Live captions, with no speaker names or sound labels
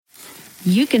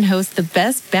you can host the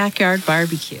best backyard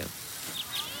barbecue.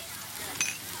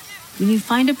 When you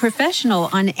find a professional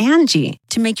on Angie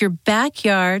to make your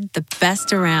backyard the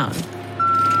best around.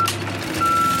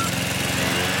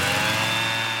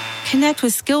 Connect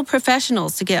with skilled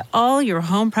professionals to get all your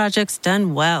home projects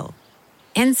done well.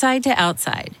 Inside to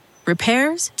outside,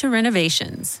 repairs to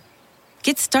renovations.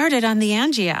 Get started on the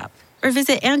Angie app or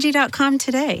visit Angie.com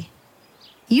today.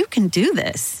 You can do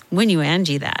this when you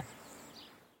Angie that.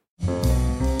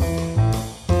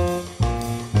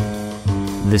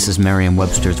 This is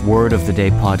Merriam-Webster's Word of the Day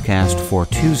podcast for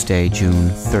Tuesday, June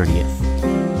 30th.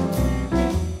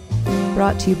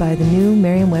 Brought to you by the new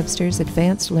Merriam-Webster's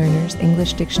Advanced Learners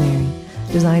English Dictionary,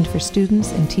 designed for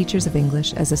students and teachers of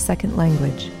English as a second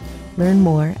language. Learn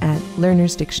more at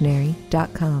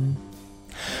learnersdictionary.com.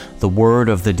 The word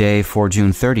of the day for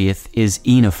June 30th is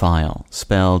oenophile,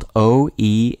 spelled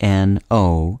O-E-N-O-P-H-I-L-E.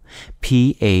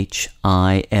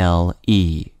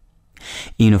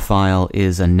 Oenophile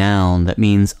is a noun that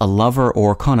means a lover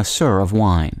or connoisseur of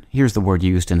wine. Here's the word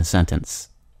used in a sentence.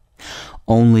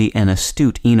 Only an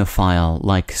astute oenophile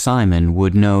like Simon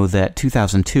would know that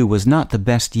 2002 was not the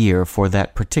best year for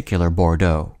that particular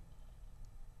Bordeaux.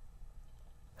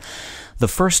 The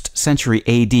 1st century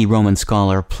A.D. Roman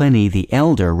scholar Pliny the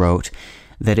Elder wrote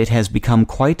that it has become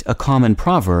quite a common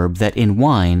proverb that in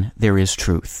wine there is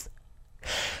truth.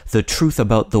 The truth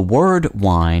about the word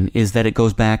wine is that it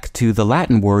goes back to the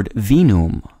Latin word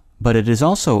vinum, but it is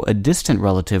also a distant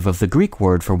relative of the Greek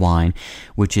word for wine,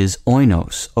 which is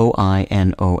oinos,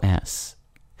 O-I-N-O-S.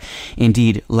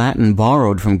 Indeed, Latin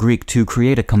borrowed from Greek to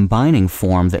create a combining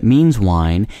form that means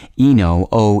wine, eno,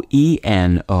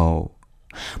 O-E-N-O.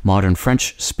 Modern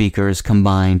French speakers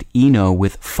combined eno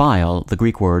with phile, the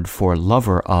Greek word for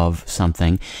lover of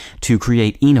something, to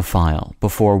create oenophile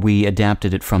before we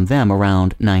adapted it from them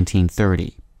around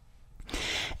 1930.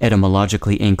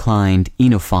 Etymologically-inclined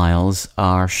oenophiles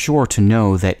are sure to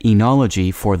know that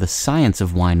enology for the science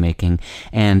of winemaking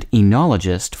and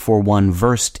enologist for one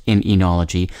versed in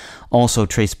enology also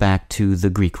trace back to the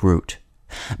Greek root.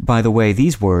 By the way,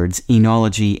 these words,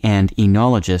 enology and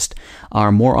enologist,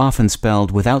 are more often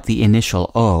spelled without the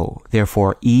initial O,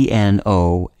 therefore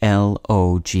E-N-O-L-O-G-Y.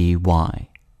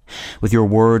 With your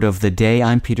word of the day,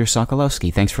 I'm Peter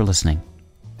Sokolowski. Thanks for listening.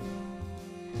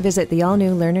 Visit the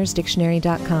all-new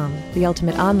learnersdictionary.com, the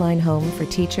ultimate online home for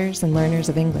teachers and learners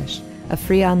of English. A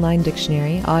free online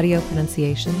dictionary, audio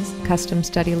pronunciations, custom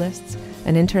study lists,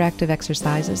 and interactive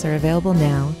exercises are available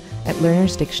now at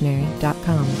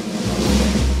learnersdictionary.com.